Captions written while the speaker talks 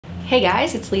Hey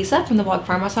guys, it's Lisa from the blog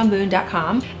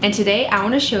farmhouseonboone.com, and today I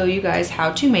want to show you guys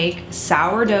how to make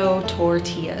sourdough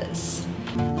tortillas.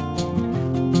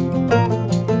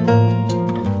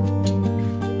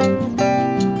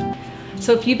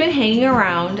 So if you've been hanging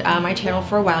around my channel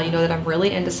for a while, you know that I'm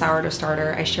really into sourdough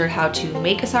starter. I shared how to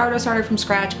make a sourdough starter from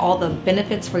scratch, all the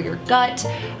benefits for your gut,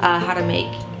 how to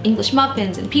make English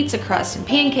muffins and pizza crust and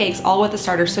pancakes, all with the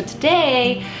starter. So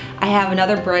today I have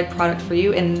another bread product for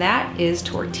you, and that is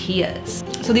tortillas.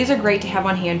 So these are great to have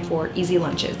on hand for easy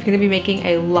lunches. You're gonna be making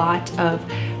a lot of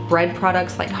bread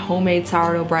products like homemade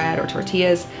sourdough bread or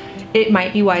tortillas. It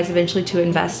might be wise eventually to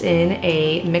invest in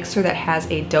a mixer that has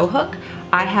a dough hook.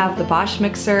 I have the Bosch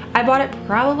mixer. I bought it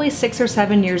probably 6 or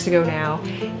 7 years ago now,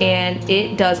 and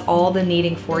it does all the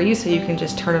kneading for you, so you can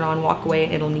just turn it on, walk away,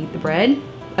 and it'll knead the bread.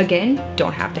 Again,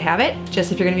 don't have to have it.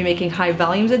 Just if you're gonna be making high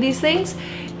volumes of these things,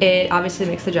 it obviously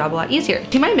makes the job a lot easier.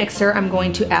 To my mixer, I'm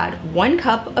going to add 1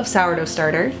 cup of sourdough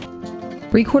starter,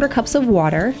 3/4 cups of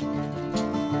water,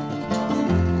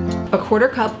 1/4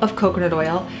 cup of coconut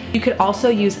oil. You could also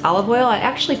use olive oil. I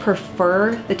actually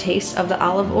prefer the taste of the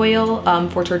olive oil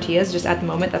for tortillas. Just at the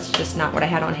moment, that's just not what I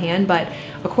had on hand, but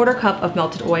 1/4 cup of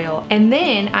melted oil. And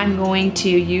then I'm going to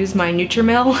use my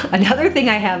Nutri-Mill, another thing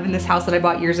I have in this house that I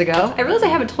bought years ago. I realize I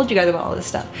haven't told you guys about all this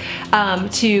stuff,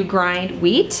 to grind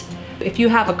wheat. If you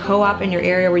have a co-op in your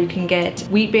area where you can get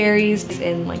wheat berries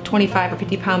in like 25 or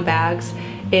 50-pound bags,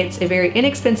 it's a very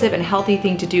inexpensive and healthy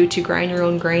thing to do to grind your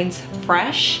own grains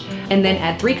fresh. And then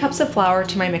add 3 cups of flour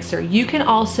to my mixer. You can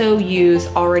also use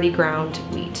already ground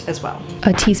wheat as well.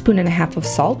 1.5 teaspoons of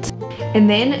salt. And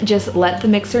then just let the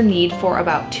mixer knead for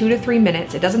about 2 to 3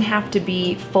 minutes. It doesn't have to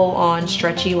be full on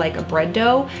stretchy like a bread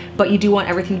dough, but you do want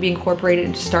everything to be incorporated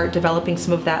and to start developing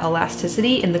some of that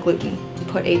elasticity in the gluten.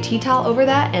 Put a tea towel over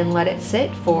that and let it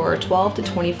sit for 12 to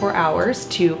 24 hours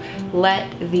to let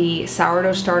the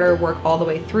sourdough starter work all the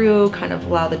way through, kind of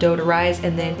allow the dough to rise,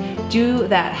 and then do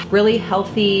that really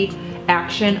healthy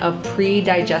action of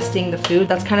pre-digesting the food.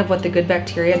 That's kind of what the good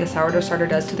bacteria in the sourdough starter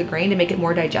does to the grain to make it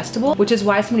more digestible, which is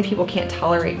why so many people can't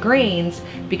tolerate grains,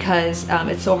 because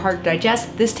it's so hard to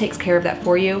digest. This takes care of that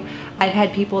for you. I've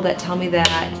had people that tell me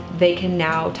that they can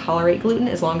now tolerate gluten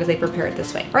as long as they prepare it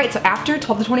this way. All right, so after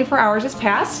 12 to 24 hours has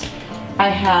passed, I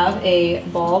have a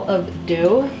ball of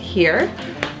dough here.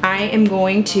 I am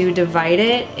going to divide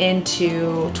it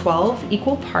into 12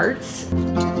 equal parts.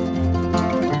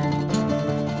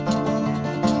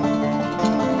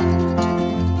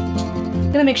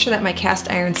 I'm gonna make sure that my cast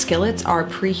iron skillets are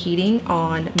preheating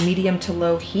on medium to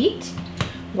low heat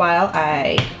while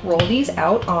I roll these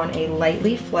out on a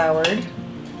lightly floured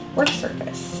work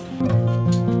surface.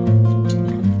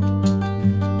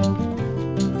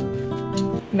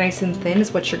 Nice and thin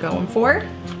is what you're going for.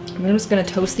 I'm just gonna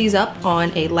toast these up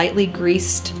on a lightly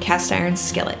greased cast iron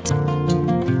skillet.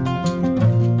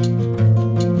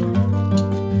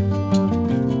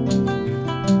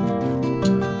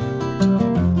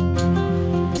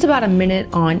 About a minute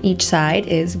on each side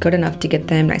is good enough to get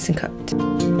them nice and cooked.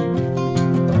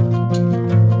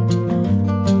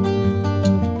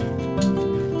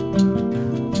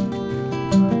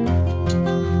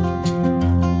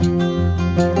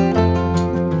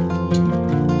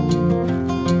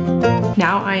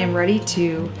 Now I am ready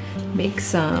to make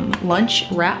some lunch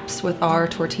wraps with our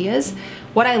tortillas.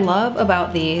 What I love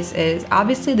about these is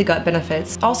obviously the gut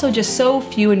benefits, also just so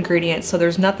few ingredients, so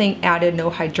there's nothing added, no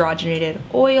hydrogenated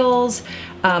oils.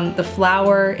 The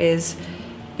flour is,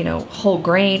 you know, whole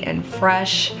grain and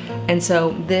fresh, and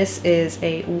so this is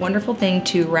a wonderful thing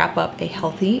to wrap up a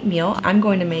healthy meal. I'm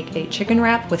going to make a chicken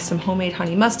wrap with some homemade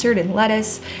honey mustard and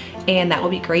lettuce, and that will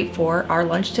be great for our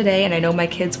lunch today, and I know my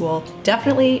kids will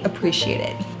definitely appreciate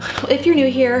it. If you're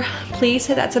new here, please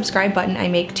hit that subscribe button. I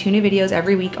make 2 new videos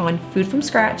every week on food from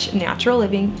scratch, natural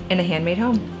living, in a handmade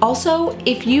home. Also,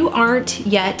 if you aren't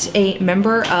yet a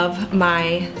member of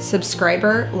my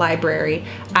subscriber library,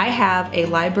 I have a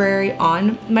library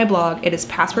on my blog. It is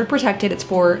password protected. It's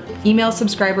for email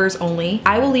subscribers only.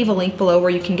 I will leave a link below where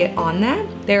you can get on that.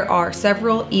 There are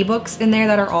several ebooks in there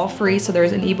that are all free. So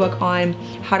there's an ebook on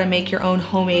how to make your own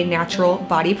homemade natural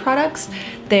body products.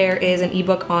 There is an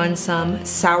ebook on some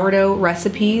sourdough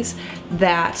recipes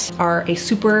that are a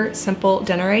super simple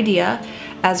dinner idea,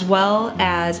 as well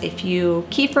as a few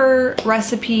kefir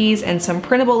recipes and some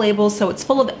printable labels. So it's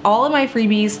full of all of my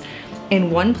freebies in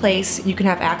one place. You can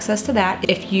have access to that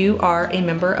if you are a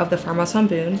member of the Farmhouse on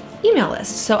Boone email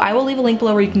list. So I will leave a link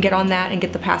below where you can get on that and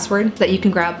get the password so that you can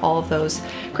grab all of those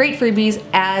great freebies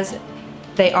as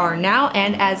they are now,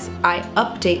 and as I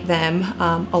update them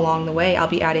along the way, I'll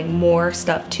be adding more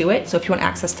stuff to it. So if you want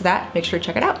access to that, make sure to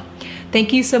check it out.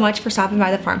 Thank you so much for stopping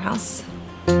by the farmhouse.